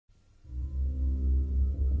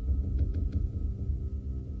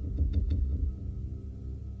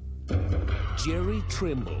Jerry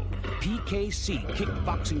Trimble, PKC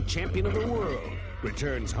Kickboxing Champion of the World,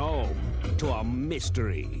 returns home to a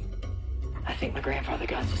mystery. I think my grandfather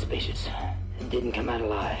got suspicious and didn't come out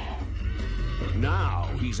alive. Now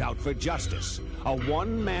he's out for justice. A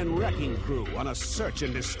one-man wrecking crew on a search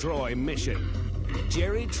and destroy mission.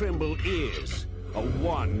 Jerry Trimble is a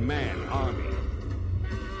one-man army.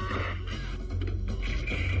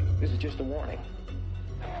 This is just a warning.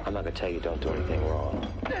 I'm not gonna tell you don't do anything wrong.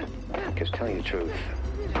 Because telling you the truth,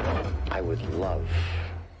 I would love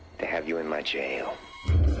to have you in my jail.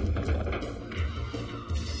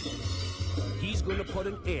 He's going to put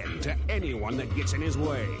an end to anyone that gets in his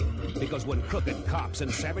way. Because when crooked cops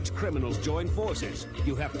and savage criminals join forces,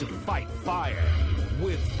 you have to fight fire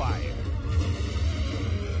with fire.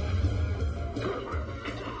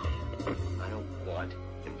 I don't want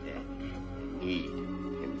him dead. I need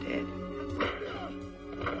him dead.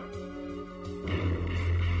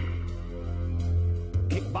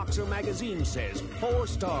 Kickboxer magazine says 4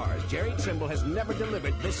 stars. Jerry Trimble has never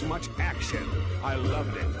delivered this much action. I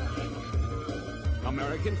loved it.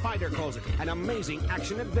 American Fighter calls it an amazing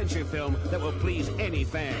action-adventure film that will please any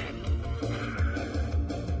fan.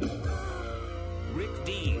 Rick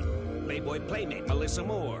Dean, Playboy Playmate Melissa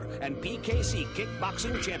Moore, and PKC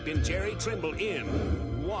Kickboxing Champion Jerry Trimble in